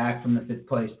coming back from the 5th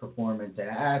place performance at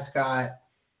Ascot.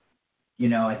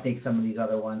 I think some of these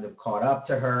other ones have caught up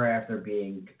to her after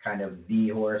being kind of the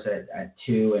horse at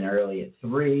 2 and early at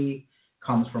 3.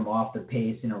 Comes from off the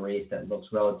pace in a race that looks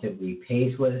relatively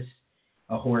paceless.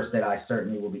 A horse that I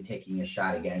certainly will be taking a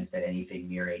shot against at anything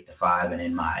near 8-5 and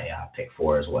in my pick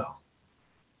 4 as well.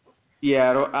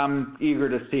 Yeah, I'm eager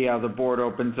to see how the board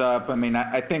opens up. I mean,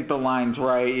 I think the line's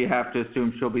right. You have to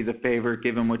assume she'll be the favorite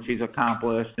given what she's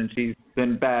accomplished, and she's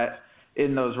been bet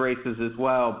in those races as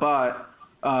well. But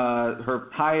her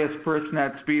highest first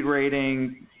net speed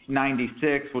rating,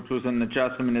 96, which was in the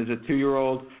Jessamine, is a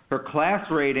 2-year-old. Her class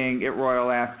rating at Royal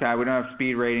Ascot, we don't have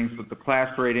speed ratings, but the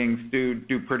class ratings do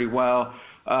pretty well.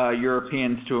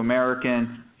 Europeans to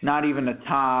American, not even a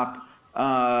top.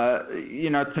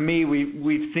 To me,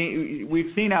 we've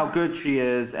seen how good she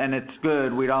is, and it's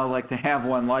good. We'd all like to have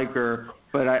one like her,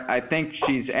 but I think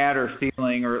she's at her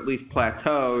ceiling or at least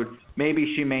plateaued.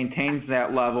 Maybe she maintains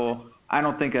that level. I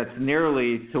don't think that's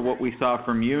nearly to what we saw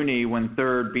from Uni when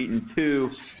third, beaten 2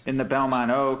 in the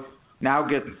Belmont Oaks. Now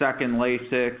gets second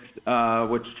Lasix,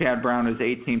 which Chad Brown is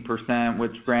 18%,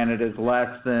 which granted is less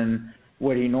than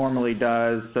what he normally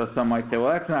does. So some might say,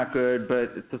 well, that's not good,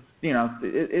 but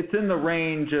it's in the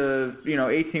range of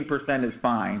 18% is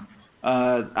fine.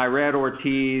 Irad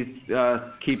Ortiz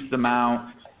keeps the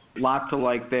mount. Lots to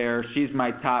like there. She's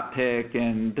my top pick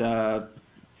and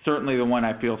certainly the one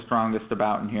I feel strongest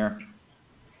about in here.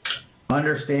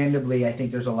 Understandably, I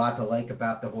think there's a lot to like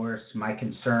about the horse. My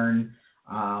concern,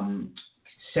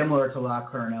 similar to La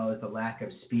Cornell, is the lack of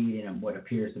speed in what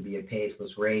appears to be a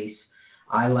paceless race.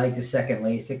 I like the second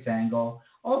Lasix angle.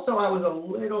 Also, I was a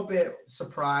little bit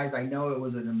surprised. I know it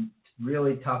was a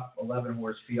really tough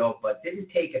 11-horse field, but didn't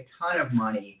take a ton of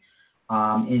money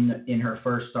in her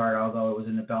first start, although it was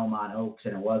in the Belmont Oaks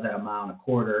and it was at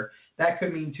 $1.25. That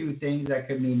could mean two things. That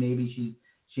could mean maybe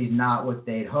she's not what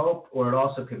they'd hoped, or it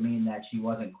also could mean that she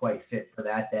wasn't quite fit for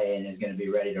that day and is going to be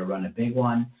ready to run a big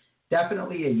one.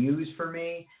 Definitely a use for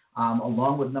me,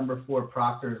 along with number 4,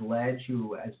 Proctor's Ledge,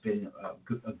 who has been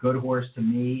a good horse to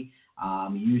me.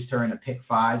 Used her in a pick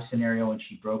 5 scenario when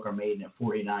she broke her maiden at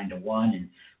 49-1 and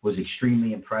was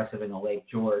extremely impressive in the Lake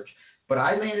George. But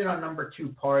I landed on number 2,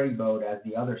 Party Boat, as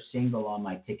the other single on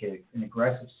my ticket, an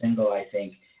aggressive single, I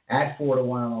think, at 4-1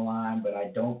 on the line, but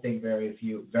I don't think very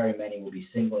many will be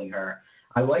singling her.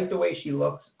 I like the way she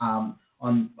looks on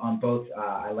both.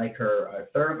 I like her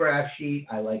Thorograph sheet.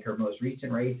 I like her most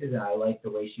recent races, and I like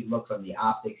the way she looks on the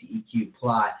Optics EQ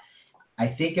plot.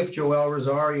 I think if Joel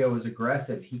Rosario is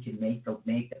aggressive, he can make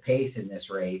the pace in this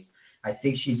race. I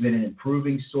think she's been an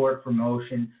improving sort for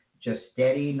motion, just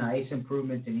steady, nice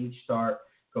improvements in each start.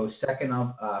 Goes second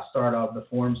start of the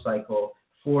form cycle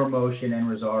for motion and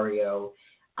Rosario.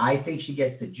 I think she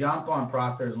gets the jump on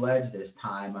Proctor's Ledge this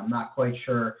time. I'm not quite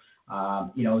sure.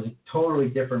 It was a totally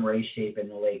different race shape in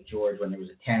the Lake George when there was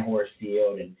a 10-horse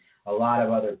field and a lot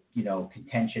of other,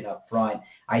 contention up front.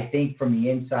 I think from the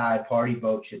inside, Party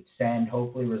Boat should send.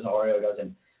 Hopefully Rosario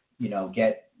doesn't,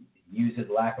 use his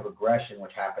lack of aggression,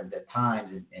 which happens at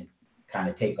times, and kind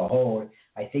of take a hold.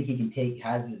 I think he can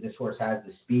this horse has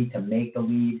the speed to make the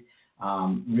lead,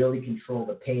 really control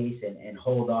the pace and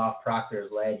hold off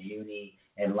Proctor's Ledge, Uni,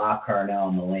 and La Cornell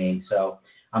in the lane. So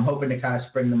I'm hoping to kind of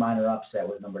spring the minor upset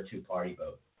with number 2, Party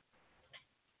Boat.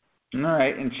 All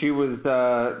right, and she was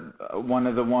one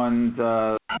of the ones,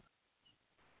 so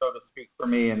to speak, for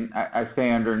me, and I stay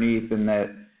underneath in that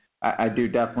I do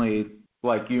definitely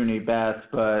like Uni best,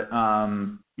 but,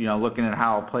 looking at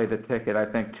how I'll play the ticket, I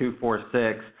think 2, 4,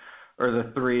 6 are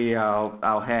the 3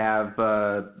 I'll have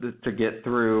to get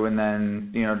through, and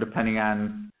then, depending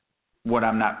on what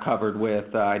I'm not covered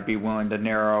with, I'd be willing to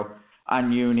narrow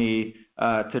on Uni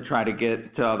to try to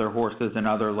get to other horses and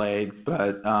other legs,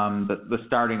 but the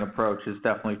starting approach is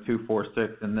definitely 2, 4,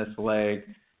 6 in this leg,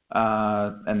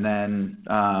 and then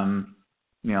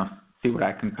see what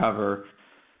I can cover.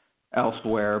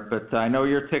 elsewhere. But I know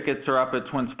your tickets are up at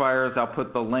Twin Spires. I'll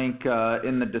put the link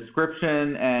in the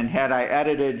description. And had I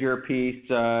edited your piece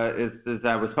as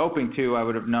I was hoping to, I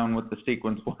would have known what the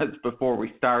sequence was before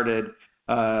we started.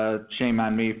 Shame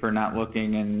on me for not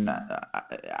looking. And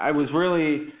I was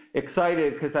really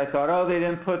excited because I thought, they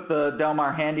didn't put the Del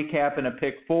Mar Handicap in a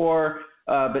pick 4,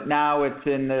 but now it's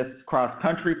in this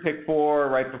cross-country pick 4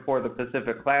 right before the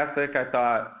Pacific Classic. I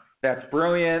thought that's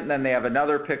brilliant. And then they have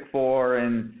another pick 4,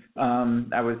 and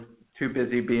I was too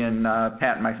busy being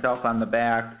patting myself on the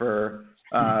back for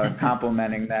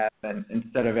complimenting that and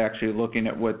instead of actually looking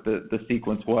at what the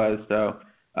sequence was. So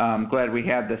I'm glad we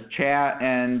had this chat,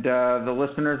 and the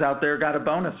listeners out there got a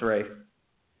bonus race.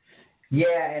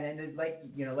 Yeah, and like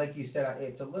you said,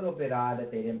 it's a little bit odd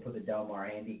that they didn't put the Del Mar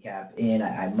Handicap in.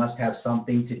 I must have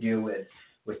something to do with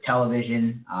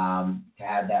television to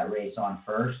have that race on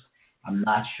first. I'm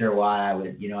not sure why.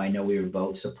 I know we were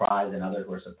both surprised, and others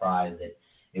were surprised that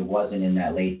it wasn't in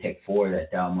that late pick 4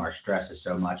 that Del Mar stresses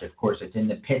so much. Of course, it's in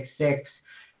the pick 6,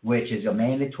 which is a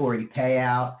mandatory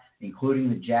payout, including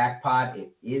the jackpot.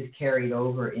 It is carried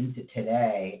over into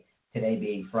today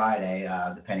being Friday,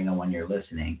 depending on when you're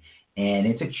listening. And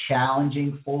it's a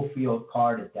challenging full field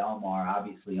card at Del Mar,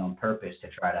 obviously on purpose to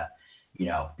try to,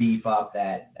 beef up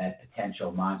that potential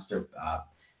monster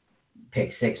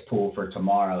pick 6 pool for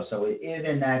tomorrow. So it is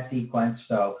in that sequence.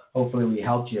 So hopefully we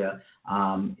helped you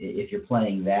if you're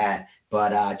playing that.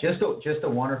 But just a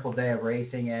wonderful day of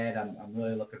racing, Ed. I'm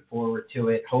really looking forward to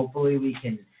it. Hopefully we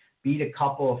can beat a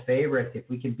couple of favorites. If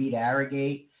we can beat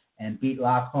Arrogate and beat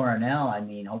La Coronel,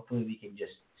 hopefully we can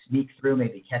just sneak through,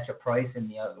 maybe catch a price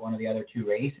in one of the other 2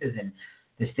 races, and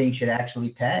this thing should actually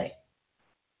pay.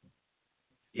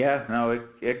 Yeah, no,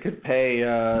 it could pay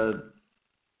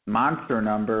monster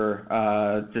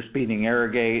number just beating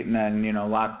Arrogate, and then,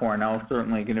 La Coronel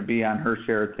certainly going to be on her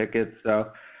share of tickets.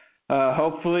 So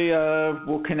hopefully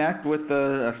we'll connect with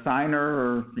a signer,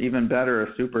 or even better,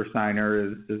 a super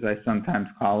signer, as I sometimes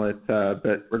call it.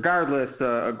 But regardless,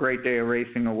 a great day of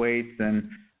racing awaits, and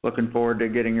looking forward to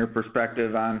getting your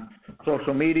perspective on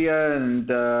social media and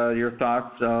your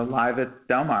thoughts live at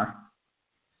Del Mar.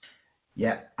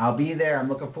 Yeah, I'll be there. I'm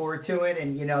looking forward to it.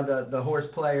 And, the horse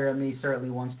player in me certainly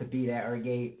wants to beat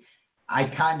Arrogate. I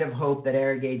kind of hope that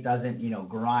Arrogate doesn't,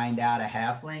 grind out a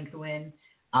half-length win.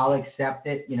 I'll accept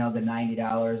it, the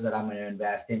 $90 that I'm going to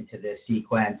invest into this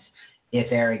sequence.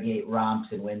 If Arrogate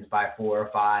romps and wins by 4 or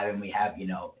 5, and we have,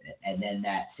 and then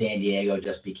that San Diego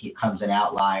just becomes an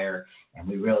outlier, and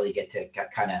we really get to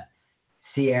kind of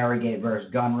see Arrogate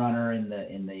versus Gunrunner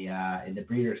in the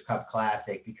Breeders' Cup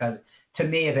Classic. Because to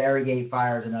me, if Arrogate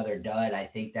fires another dud, I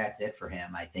think that's it for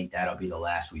him. I think that'll be the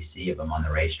last we see of him on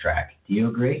the racetrack. Do you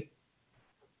agree?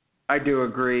 I do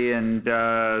agree, and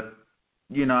the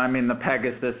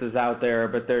Pegasus is out there,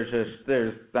 but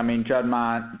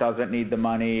Juddmonte doesn't need the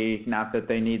money. Not that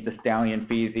they need the stallion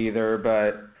fees either,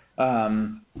 but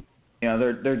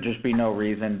there'd just be no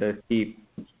reason to keep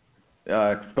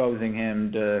exposing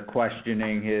him to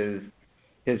questioning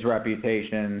his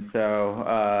reputation. So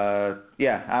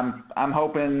I'm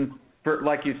hoping for,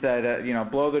 like you said,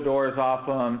 blow the doors off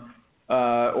him.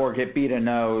 Or get beat a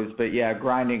nose, but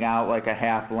grinding out like a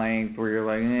half length where you're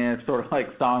like, it's sort of like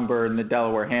Songbird in the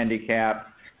Delaware Handicap,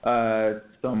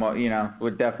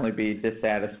 would definitely be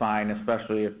dissatisfying,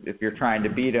 especially if you're trying to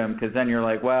beat him, because then you're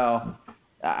like, well,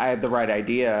 I had the right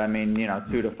idea.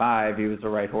 2 to 5, he was the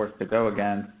right horse to go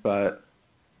against, but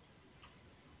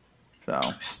so.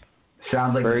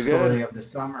 Sounds like very the story good. Of the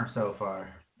summer so far.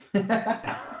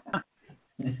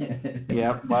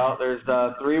 Yeah, well, there's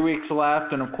 3 weeks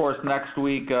left, and of course next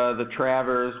week the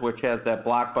Travers, which has that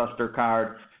blockbuster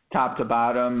card top to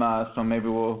bottom. So maybe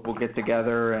we'll get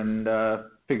together and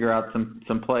figure out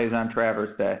some plays on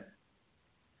Travers Day.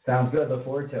 Sounds good. Look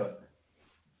forward to it.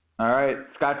 All right,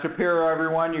 Scott Shapiro,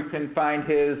 everyone. You can find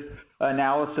his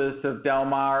analysis of Del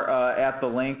Mar at the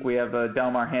link. We have a Del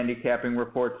Mar Handicapping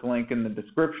Reports link in the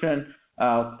description.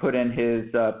 I'll put in his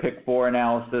Pick 4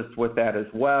 analysis with that as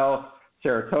well.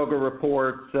 Saratoga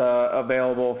reports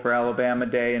available for Alabama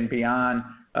Day and beyond.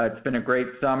 It's been a great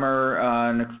summer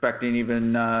and expecting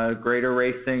even greater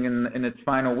racing in its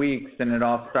final weeks. And it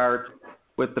all starts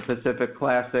with the Pacific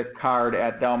Classic card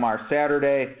at Del Mar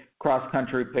Saturday.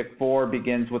 Cross-country Pick 4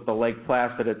 begins with the Lake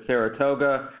Placid at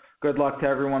Saratoga. Good luck to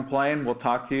everyone playing. We'll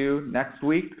talk to you next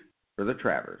week for the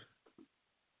Travers.